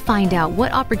guests, you'll find out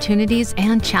what opportunities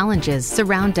and challenges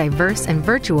surround diverse and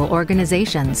virtual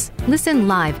organizations. Listen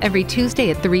live every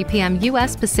Tuesday at 3 p.m.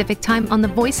 U.S. Pacific Time on the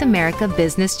Voice America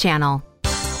Business Channel.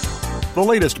 The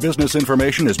latest business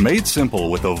information is made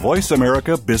simple with the Voice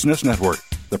America Business Network.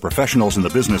 The professionals in the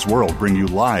business world bring you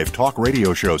live talk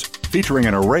radio shows featuring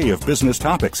an array of business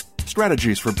topics,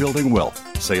 strategies for building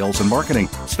wealth, sales and marketing,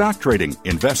 stock trading,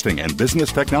 investing, and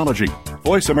business technology.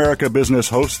 Voice America Business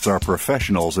hosts are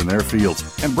professionals in their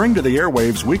fields and bring to the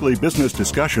airwaves weekly business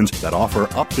discussions that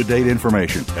offer up-to-date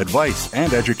information, advice,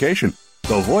 and education.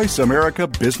 The Voice America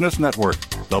Business Network,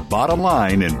 the bottom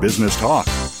line in business talk.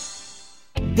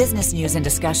 Business news and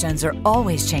discussions are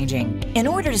always changing. In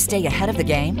order to stay ahead of the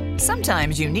game,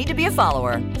 sometimes you need to be a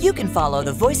follower. You can follow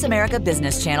the Voice America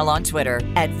Business channel on Twitter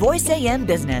at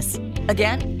VoiceAMBusiness.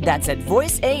 Again, that's at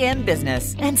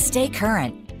VoiceAMBusiness, and stay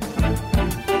current.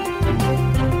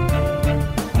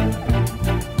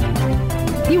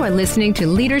 You are listening to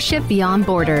Leadership Beyond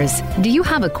Borders. Do you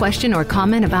have a question or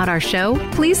comment about our show?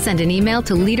 Please send an email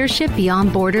to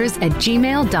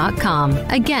leadershipbeyondborders@gmail.com.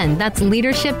 Again, that's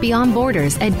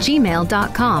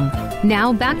leadershipbeyondborders@gmail.com.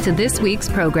 Now back to this week's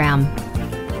program.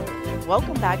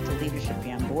 Welcome back to Leadership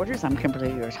Beyond Borders. I'm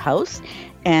Kimberly, your host,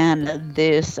 and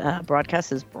this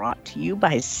broadcast is brought to you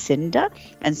by Cinda.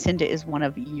 And Cinda is one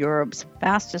of Europe's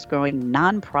fastest growing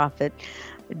nonprofit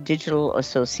digital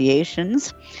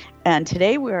associations. And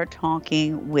today we are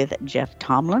talking with Jeff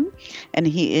Tomlin, and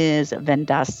he is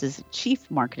Vendasta's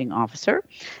Chief Marketing Officer.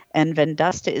 And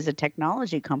Vendasta is a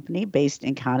technology company based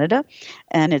in Canada,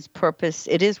 and it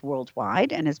is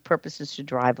worldwide, and its purpose is to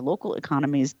drive local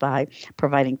economies by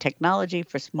providing technology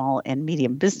for small and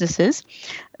medium businesses.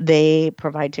 They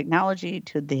provide technology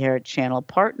to their channel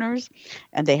partners,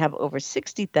 and they have over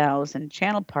 60,000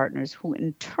 channel partners who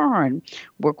in turn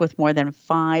work with more than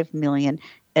 5 million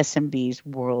SMBs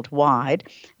worldwide.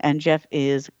 And Jeff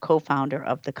is co-founder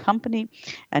of the company,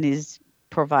 and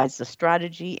provides the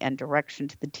strategy and direction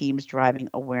to the teams driving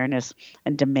awareness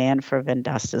and demand for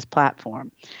Vendasta's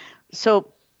platform.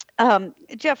 So,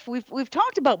 Jeff, we've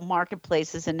talked about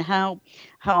marketplaces and how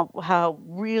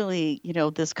really,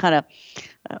 this kind of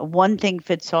one thing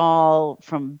fits all,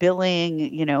 from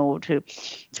billing, to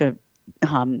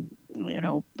the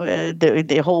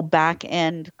whole back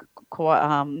end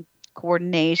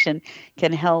coordination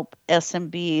can help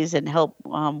SMBs and help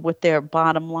with their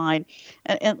bottom line.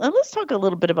 And let's talk a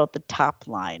little bit about the top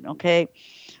line, okay?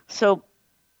 So,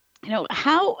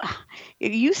 how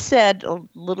you said a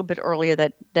little bit earlier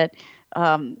that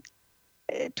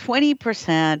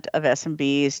 20% of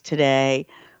SMBs today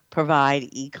provide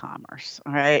e-commerce,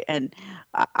 all right? And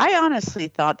I honestly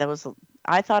thought it was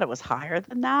higher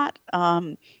than that,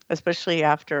 especially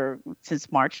since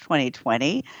March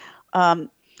 2020.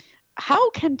 How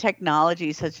can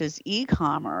technology such as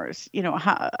e-commerce,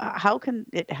 how can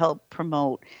it help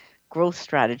promote growth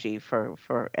strategy for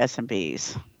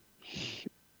SMBs?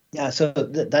 Yeah, so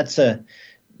that's a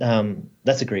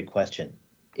great question.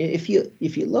 If you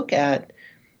look at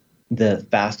the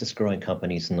fastest growing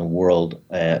companies in the world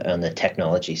on the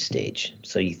technology stage,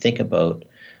 so you think about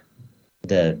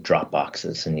the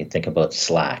Dropboxes, and you think about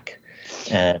Slack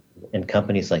and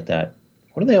companies like that.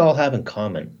 What do they all have in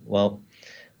common? Well,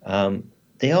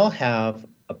 they all have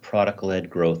a product-led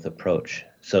growth approach.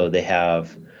 So they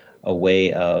have a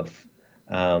way of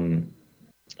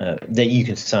that you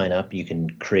can sign up, you can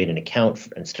create an account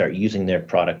and start using their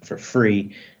product for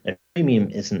free. And premium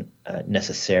isn't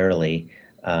necessarily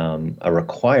a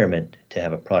requirement to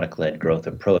have a product-led growth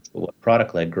approach. But what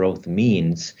product-led growth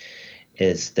means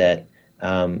is that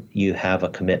you have a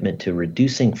commitment to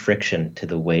reducing friction to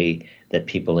the way that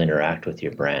people interact with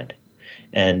your brand,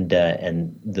 and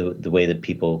the way that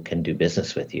people can do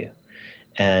business with you.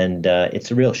 And it's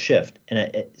a real shift.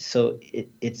 And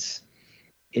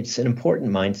it's an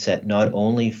important mindset, not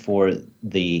only for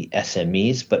the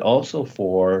SMEs, but also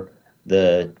for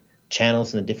the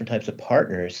channels and the different types of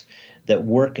partners that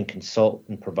work and consult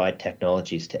and provide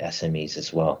technologies to SMEs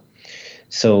as well.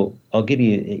 So I'll give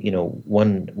you,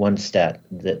 one stat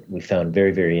that we found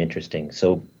very, very interesting.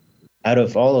 So out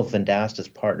of all of Vendasta's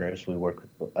partners, we work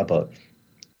with about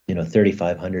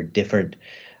 3,500 different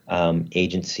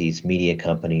agencies, media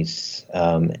companies,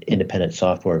 independent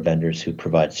software vendors who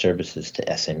provide services to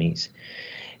SMEs.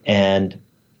 And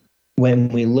when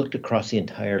we looked across the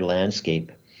entire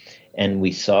landscape and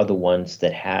we saw the ones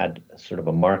that had sort of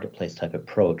a marketplace type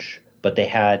approach, but they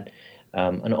had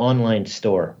an online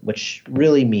store, which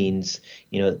really means,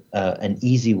 an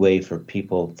easy way for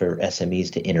SMEs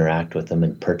to interact with them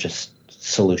and purchase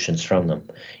solutions from them.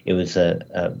 It was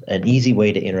an easy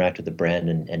way to interact with the brand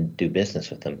and do business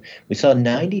with them. We saw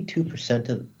 92%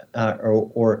 of,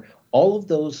 or all of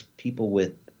those people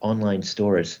with online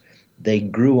stores, they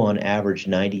grew on average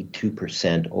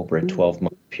 92% over a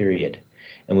 12-month period.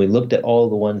 And we looked at all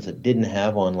the ones that didn't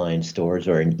have online stores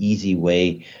or an easy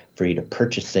way for you to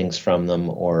purchase things from them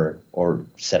or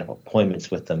set up appointments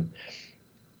with them.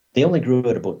 They only grew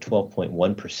at about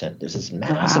 12.1%. There's this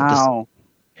massive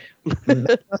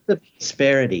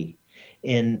disparity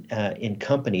in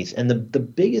companies, and the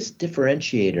biggest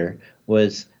differentiator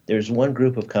was there's one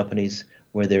group of companies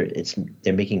where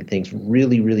they're making things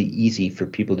really, really easy for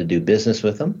people to do business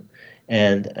with them,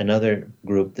 and another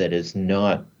group that is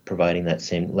not providing that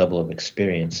same level of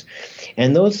experience.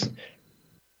 And those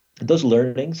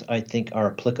learnings, I think,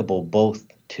 are applicable both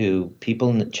to people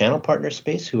in the channel partner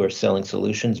space who are selling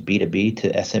solutions B2B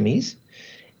to SMEs,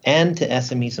 and to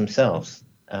SMEs themselves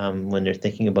when they're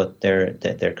thinking about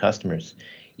their customers.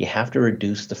 You have to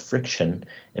reduce the friction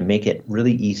and make it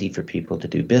really easy for people to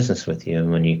do business with you.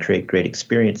 And when you create great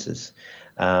experiences,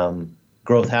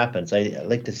 growth happens. I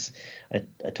like this.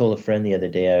 I told a friend the other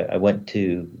day, I went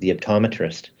to the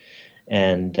optometrist,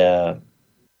 and I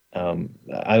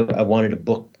wanted to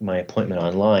book my appointment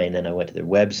online, and I went to their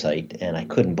website, and I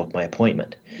couldn't book my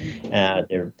appointment.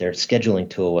 Their scheduling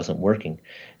tool wasn't working.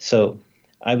 So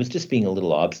I was just being a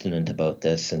little obstinate about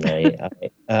this, and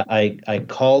I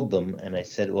called them and I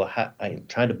said, well, I'm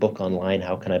trying to book online.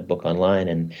 How can I book online?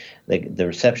 And the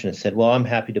receptionist said, well, I'm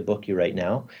happy to book you right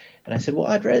now. And I said, well,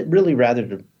 I'd really rather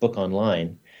to book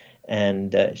online.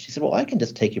 And she said, well, I can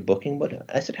just take your booking. But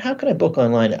I said, how can I book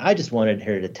online? I just wanted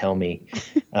her to tell me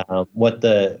what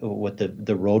the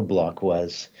roadblock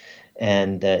was.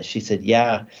 And she said,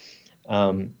 yeah.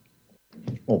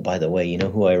 Oh, by the way, you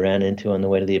know who I ran into on the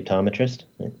way to the optometrist?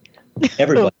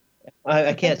 Everybody.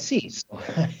 I can't see. So.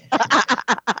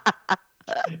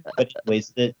 But anyways,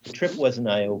 the trip was an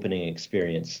eye-opening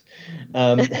experience.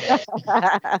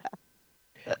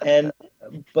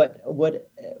 But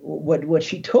what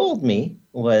she told me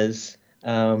was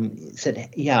said,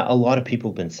 yeah, a lot of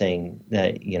people have been saying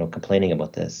that, complaining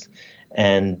about this,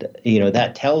 and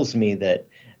that tells me that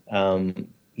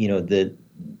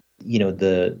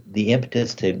the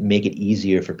impetus to make it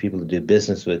easier for people to do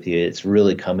business with you, it's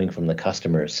really coming from the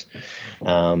customers,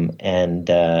 and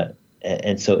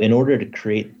so in order to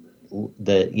create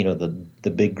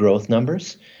the big growth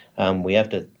numbers, we have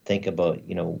to think about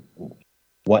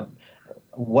what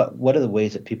are the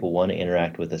ways that people want to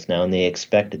interact with us now, and they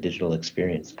expect a digital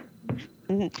experience.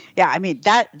 Mm-hmm. Yeah, I mean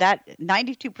that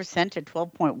 92% to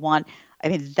 12.1. I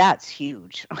mean that's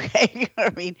huge. Okay, I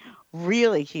mean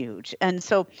really huge. And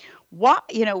so, what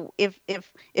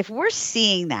if we're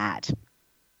seeing that,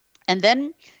 and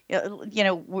then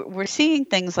we're seeing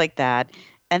things like that.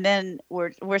 And then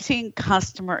we're seeing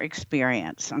customer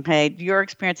experience, okay? Your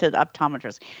experience as an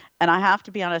optometrist. And I have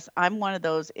to be honest, I'm one of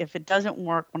those, if it doesn't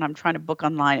work when I'm trying to book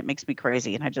online, it makes me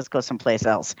crazy and I just go someplace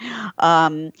else.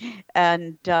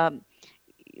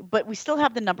 but we still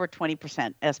have the number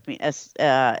 20%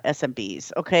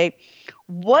 SMBs. Okay,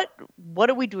 what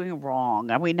are we doing wrong?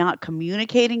 Are we not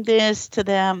communicating this to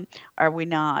them? Are we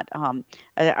not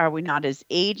as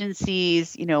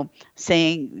agencies,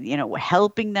 saying,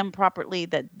 helping them properly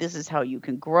that this is how you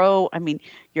can grow? I mean,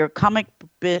 your comic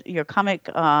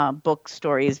book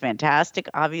story is fantastic.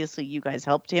 Obviously, you guys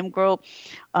helped him grow.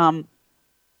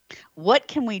 What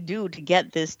can we do to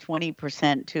get this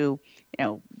 20% to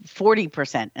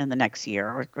 40% in the next year,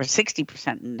 or 60%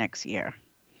 in the next year?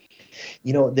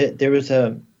 There was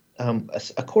a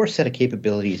core set of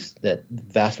capabilities that the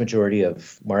vast majority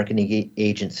of marketing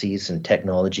agencies and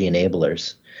technology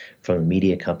enablers, from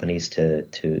media companies to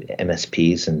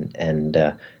MSPs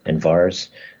and VARs,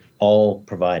 all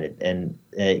provided. And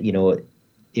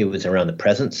it was around the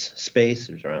presence space.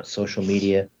 It was around social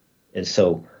media, and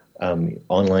so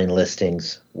online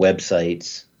listings,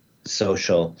 websites,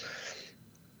 social.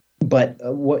 But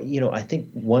I think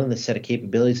one of the set of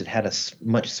capabilities that had a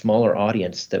much smaller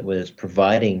audience that was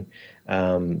providing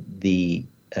the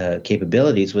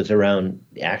capabilities was around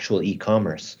actual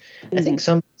e-commerce. Mm-hmm. I think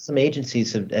some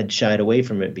agencies had shied away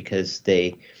from it because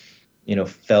they,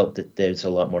 felt that there's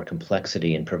a lot more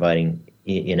complexity in providing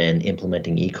and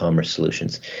implementing e-commerce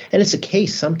solutions. And it's a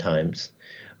case sometimes,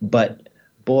 but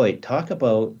boy, talk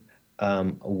about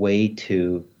a way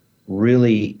to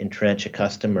really entrench a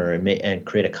customer and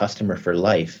create a customer for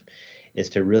life is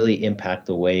to really impact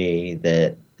the way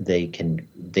that they can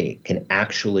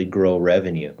actually grow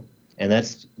revenue, and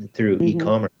that's through mm-hmm.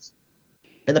 e-commerce.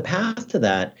 And the path to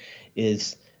that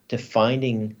is to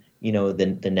finding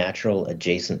the natural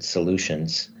adjacent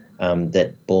solutions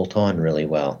that bolt on really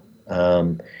well.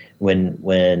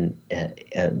 When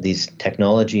these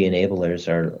technology enablers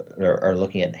are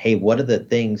looking at, hey, what are the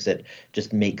things that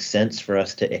just make sense for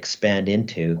us to expand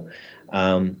into?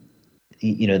 The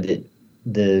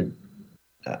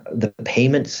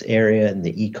payments area and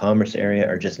the e-commerce area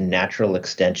are just natural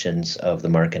extensions of the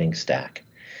marketing stack.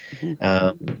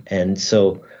 Mm-hmm. And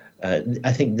so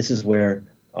I think this is where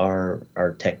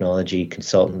our technology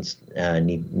consultants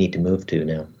need to move to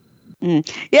now.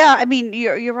 Yeah, I mean,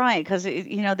 you're right, because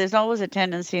there's always a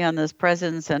tendency on this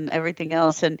presence and everything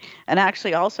else, and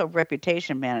actually also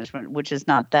reputation management, which is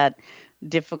not that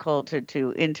difficult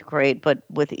to integrate. But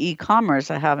with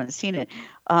e-commerce, I haven't seen it.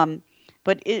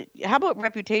 But how about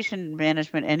reputation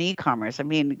management and e-commerce? I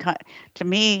mean, to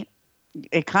me,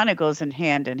 it kind of goes in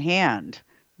hand,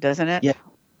 doesn't it? Yeah.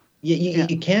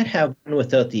 You can't have one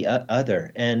without the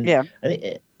other. And yeah.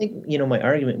 I think my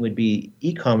argument would be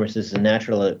e-commerce is a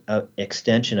natural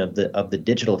extension of the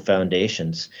digital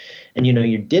foundations. And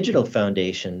your digital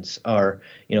foundations are,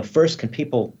 first, can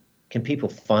people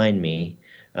find me?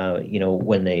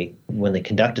 When they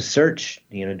conduct a search,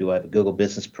 do I have a Google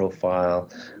business profile?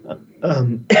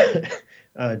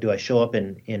 Do I show up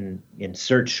in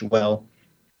search well?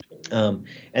 And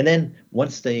then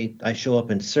once I show up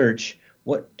in search,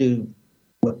 what do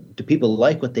people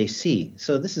like what they see?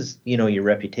 So this is, your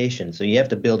reputation. So you have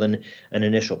to build an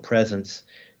initial presence.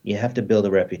 You have to build a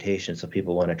reputation so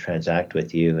people want to transact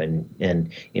with you. And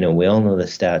we all know the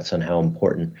stats on how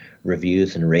important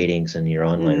reviews and ratings and your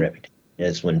online reputation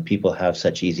is when people have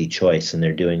such easy choice and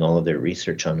they're doing all of their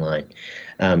research online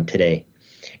today.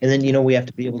 And then, we have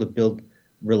to be able to build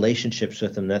relationships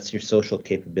with them. That's your social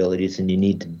capabilities, and you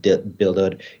need to build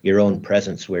out your own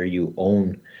presence where you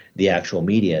own the actual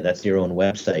media. That's your own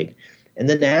website. And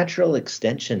the natural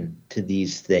extension to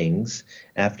these things,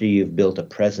 after you've built a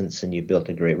presence and you've built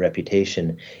a great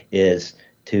reputation, is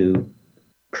to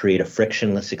create a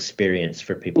frictionless experience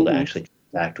for people to actually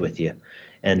transact with you.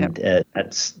 And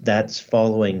that's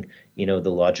following,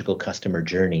 the logical customer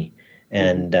journey.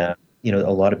 And, a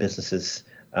lot of businesses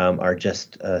are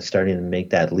just starting to make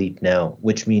that leap now,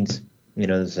 which means,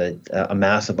 there's a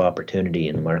massive opportunity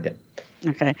in the market.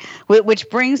 Okay.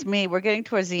 Which brings me, we're getting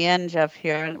towards the end, Jeff,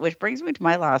 here, which brings me to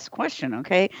my last question.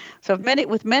 Okay. So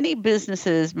with many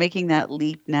businesses making that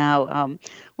leap now,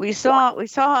 we saw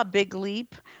a big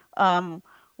leap.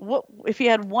 What if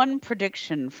you had one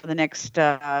prediction for the next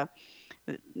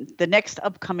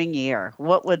upcoming year,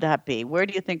 what would that be? Where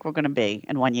do you think we're going to be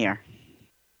in 1 year?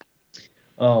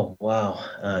 Oh, wow.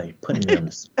 You're putting me on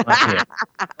the spot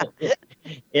here.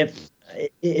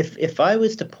 If I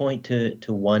was to point to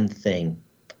one thing,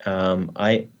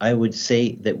 I would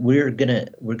say that we're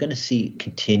gonna see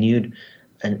continued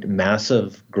and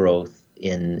massive growth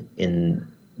in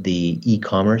the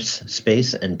e-commerce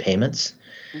space and payments.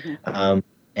 Mm-hmm.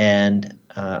 And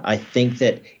I think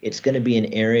that it's going to be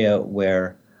an area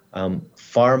where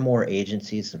far more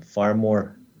agencies and far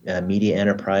more media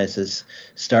enterprises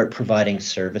start providing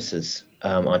services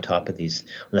on top of these.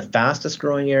 One of the fastest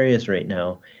growing areas right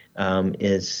now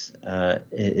is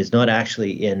not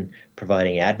actually in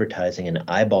providing advertising and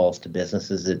eyeballs to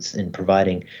businesses. It's in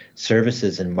providing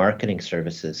services and marketing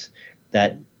services.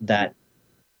 That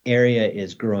area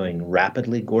is growing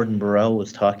rapidly. Gordon Burrell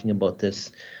was talking about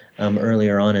this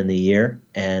earlier on in the year,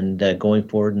 and going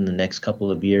forward in the next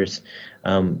couple of years,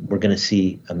 we're going to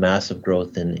see a massive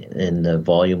growth in the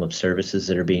volume of services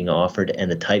that are being offered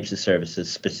and the types of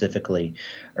services specifically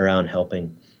around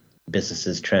helping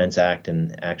businesses transact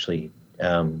and actually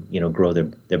grow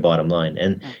their bottom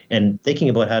line. And thinking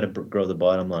about how to grow the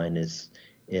bottom line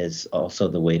is also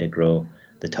the way to grow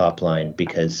the top line,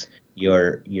 because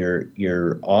your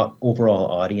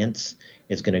overall audience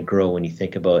is going to grow when you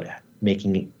think about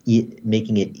making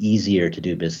it easier to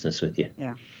do business with you.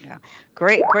 Yeah.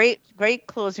 Great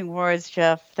closing words,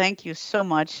 Jeff. Thank you so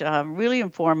much. Really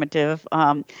informative.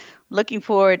 Looking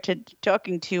forward to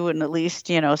talking to you in at least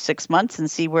 6 months and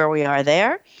see where we are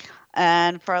there.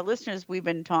 And for our listeners, we've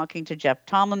been talking to Jeff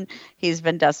Tomlin. He's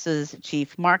Vendesta's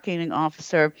Chief Marketing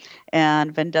Officer,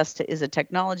 and Vendesta is a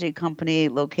technology company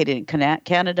located in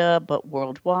Canada but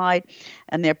worldwide,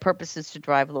 and their purpose is to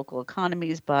drive local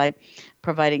economies by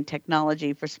providing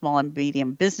technology for small and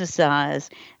medium businesses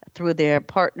through their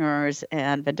partners.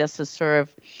 And Vendesta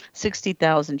serve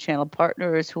 60,000 channel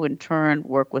partners who in turn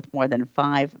work with more than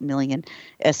 5 million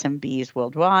SMBs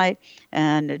worldwide.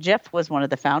 And Jeff was one of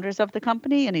the founders of the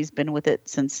company, and he's been with it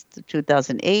since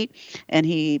 2008, and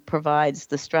he provides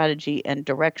the strategy and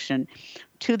direction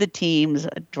to the teams,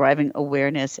 driving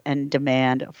awareness and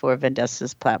demand for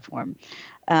Vendesta's platform.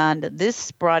 And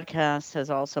this broadcast has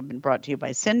also been brought to you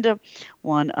by CINDA,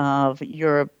 one of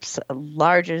Europe's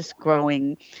largest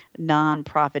growing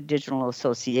nonprofit digital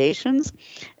associations.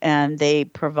 And they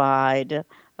provide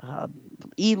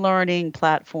e-learning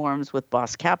platforms with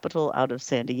Boss Capital out of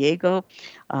San Diego,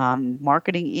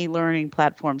 marketing e-learning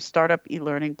platforms, startup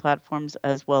e-learning platforms,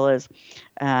 as well as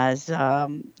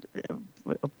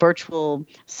virtual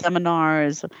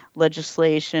seminars,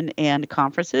 legislation, and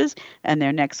conferences. And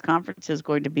their next conference is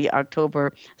going to be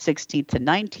October 16th to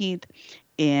 19th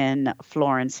in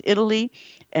Florence, Italy.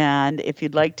 And if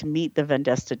you'd like to meet the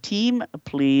Vendesta team,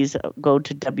 please go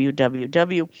to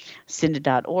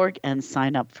www.cinda.org and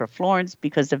sign up for Florence,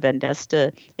 because the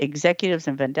Vendesta executives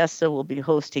and Vendesta will be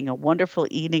hosting a wonderful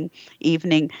evening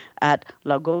at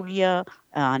La Goggia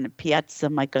on Piazza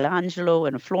Michelangelo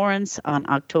in Florence on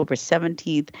October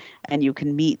 17th, and you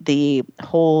can meet the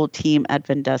whole team at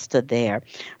Vendesta there.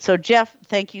 So, Jeff,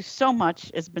 thank you so much.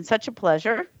 It's been such a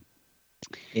pleasure.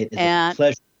 It is a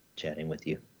pleasure chatting with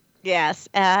you. Yes,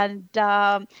 and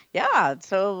so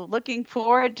looking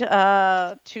forward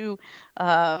to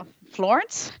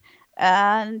Florence,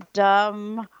 and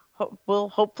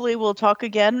we'll talk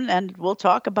again, and we'll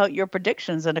talk about your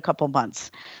predictions in a couple months.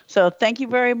 So thank you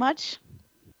very much.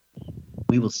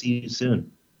 We will see you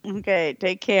soon. Okay,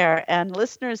 take care. And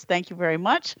listeners, thank you very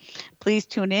much. Please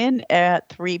tune in at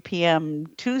 3 p.m.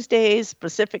 Tuesdays,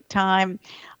 Pacific time.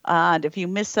 And if you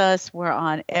miss us, we're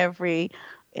on every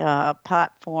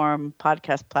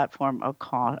podcast platform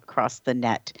across the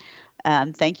net.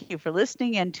 And thank you for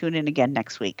listening, and tune in again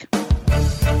next week.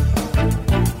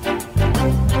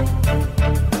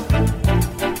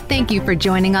 Thank you for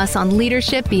joining us on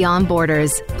Leadership Beyond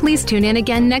Borders. Please tune in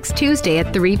again next Tuesday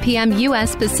at 3 p.m.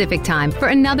 U.S. Pacific Time for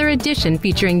another edition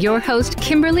featuring your host,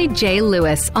 Kimberly J.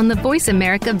 Lewis, on the Voice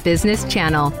America Business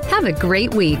Channel. Have a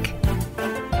great week.